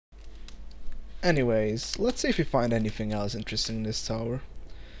Anyways, let's see if we find anything else interesting in this tower.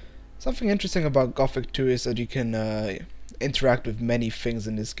 Something interesting about Gothic 2 is that you can interact with many things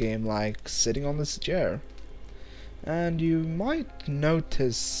in this game, like sitting on this chair. And you might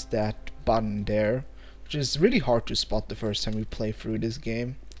notice that button there, which is really hard to spot the first time you play through this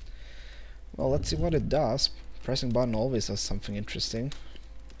game. Well, let's see what it does. Pressing button always does something interesting.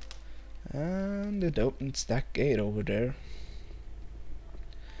 And it opens that gate over there,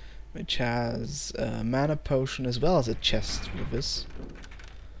 which has a mana potion as well as a chest with this.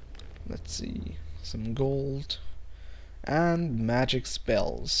 Let's see, some gold and magic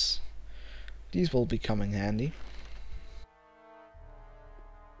spells. These will be coming handy.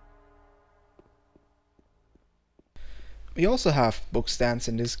 We also have book stands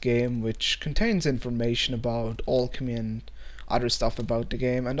in this game, which contains information about alchemy and other stuff about the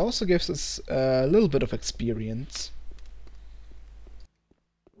game, and also gives us a little bit of experience.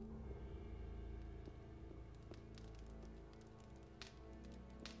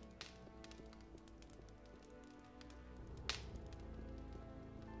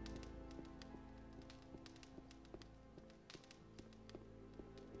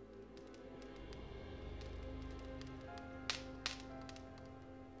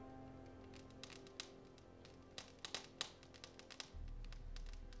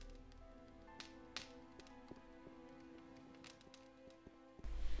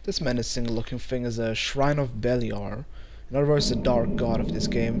 This menacing looking thing is a Shrine of Beliar, in other words the dark god of this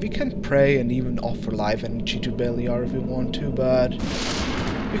game. We can pray and even offer life energy to Beliar if we want to, but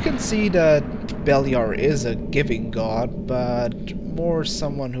you can see that Beliar is a giving god, but more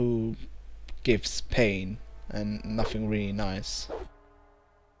someone who gives pain and nothing really nice.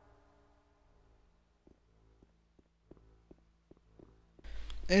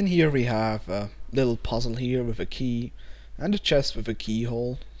 And here we have a little puzzle here with a key and a chest with a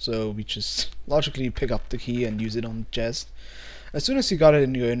keyhole, so we just logically pick up the key and use it on the chest. As soon as you got it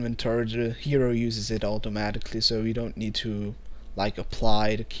in your inventory, the hero uses it automatically, so you don't need to like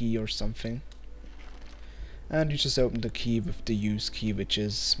apply the key or something. And you just open the key with the use key, which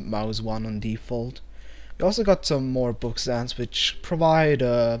is mouse 1 on default. We also got some more book stands which provide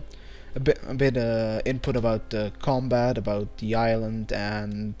a bit input about the combat, about the island,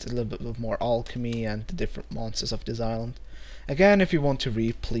 and a little bit of more alchemy and the different monsters of this island. Again, if you want to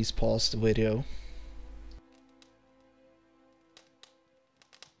read, please pause the video.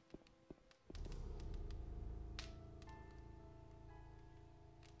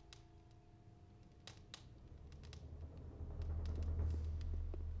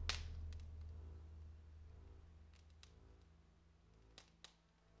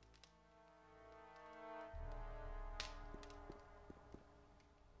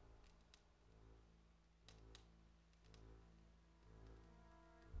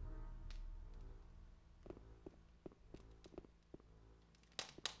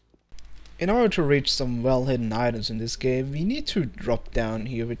 In order to reach some well-hidden items in this game, we need to drop down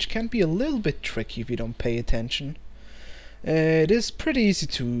here, which can be a little bit tricky if you don't pay attention. It is pretty easy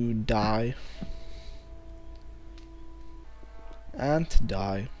to die. And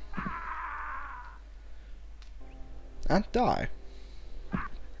die. And die.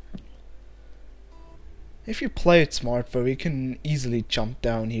 If you play it smart though, you can easily jump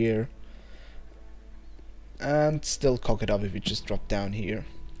down here. And still cock it up if you just drop down here.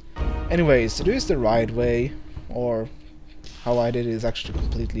 Anyways, to do this the right way, or how I did it is actually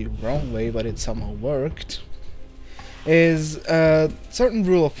completely wrong way, but it somehow worked, is a certain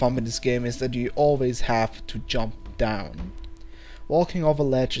rule of thumb in this game is that you always have to jump down. Walking off a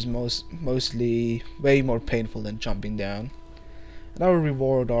ledge is mostly way more painful than jumping down. And our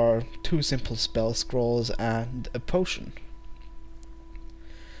reward are 2 simple spell scrolls and a potion.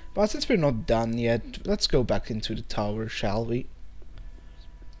 But since we're not done yet, let's go back into the tower, shall we?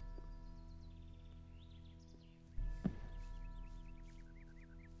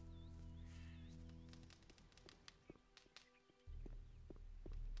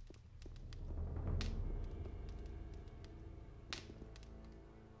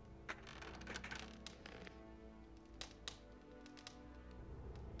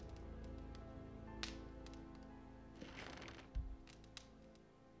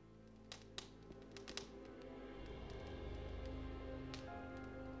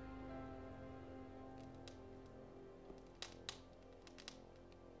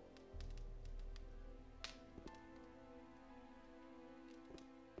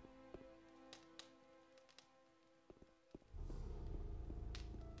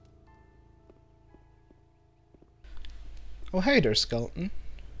 Oh hey there, skeleton.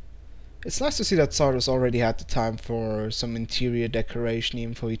 It's nice to see that Sardos already had the time for some interior decoration,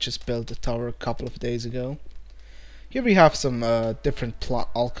 even though he just built the tower a couple of days ago. Here we have some different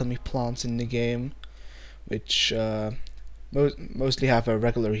alchemy plants in the game, which mostly have a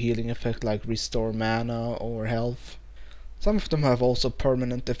regular healing effect like restore mana or health. Some of them have also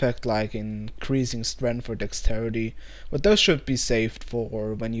permanent effect like increasing strength or dexterity, but those should be saved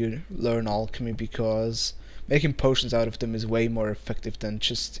for when you learn alchemy, because making potions out of them is way more effective than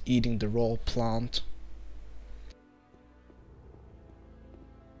just eating the raw plant.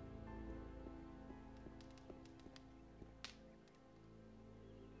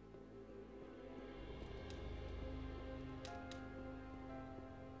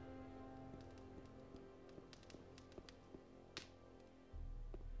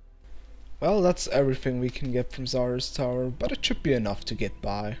 Well, that's everything we can get from Zara's Tower, but it should be enough to get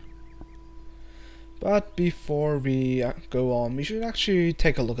by. But before we go on, we should actually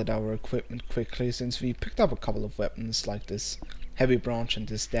take a look at our equipment quickly, since we picked up a couple of weapons like this heavy branch and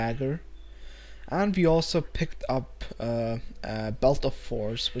this dagger. And we also picked up a belt of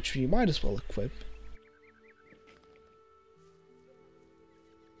force, which we might as well equip.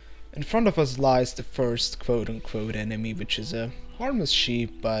 In front of us lies the first quote-unquote enemy, which is a harmless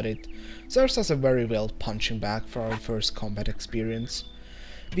sheep, but it serves as a very well punching bag for our first combat experience.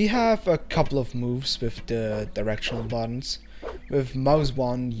 We have a couple of moves with the directional buttons. With mouse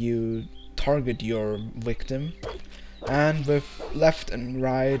 1 you target your victim, and with left and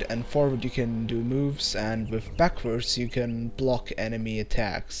right and forward you can do moves, and with backwards you can block enemy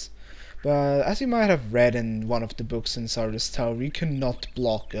attacks. But as you might have read in one of the books in Zara's Tower, you cannot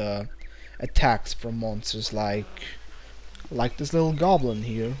block attacks from monsters like this little goblin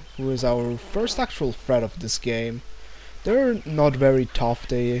here, who is our first actual threat of this game. They're not very tough.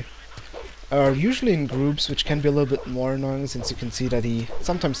 They are usually in groups, which can be a little bit more annoying, since you can see that he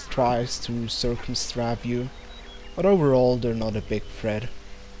sometimes tries to circumstrap you, but overall they're not a big threat.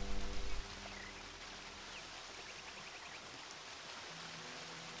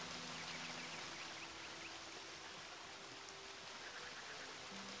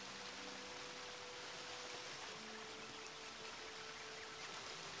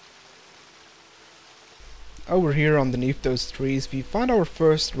 Over here underneath those trees we find our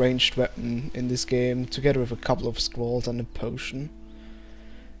first ranged weapon in this game, together with a couple of scrolls and a potion.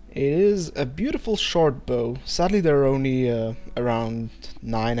 It is a beautiful short bow. Sadly there are only around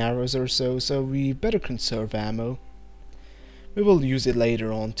 9 arrows or so, so we better conserve ammo. We will use it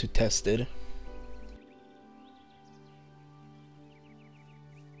later on to test it.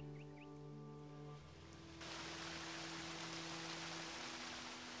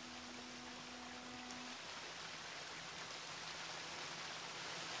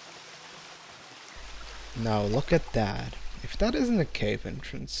 Now look at that. If that isn't a cave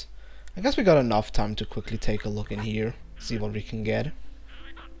entrance, I guess we got enough time to quickly take a look in here, see what we can get.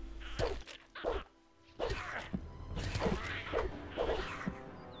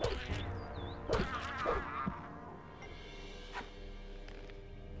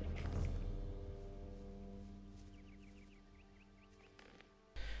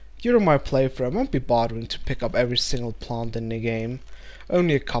 During my playthrough I won't be bothering to pick up every single plant in the game,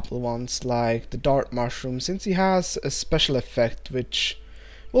 only a couple ones like the dart mushroom, since he has a special effect which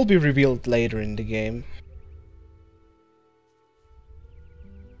will be revealed later in the game.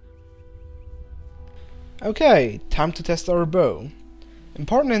 Okay, time to test our bow.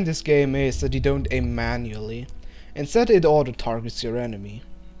 Important in this game is that you don't aim manually, instead it auto targets your enemy.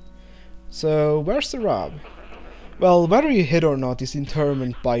 So where's the rub? Well, whether you hit or not is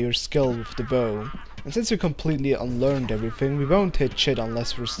determined by your skill with the bow, and since we completely unlearned everything, we won't hit shit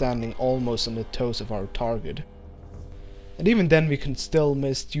unless we're standing almost on the toes of our target. And even then we can still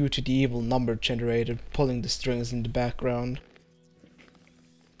miss due to the evil number generator pulling the strings in the background.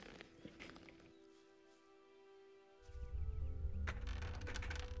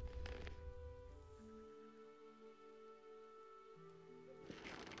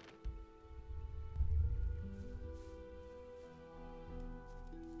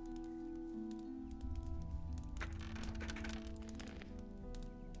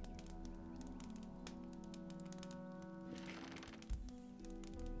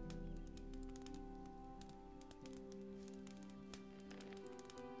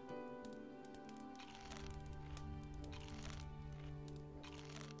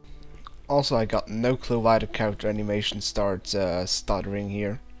 Also, I got no clue why the character animation starts stuttering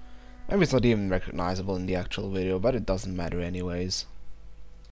here. Maybe it's not even recognizable in the actual video, but it doesn't matter anyways.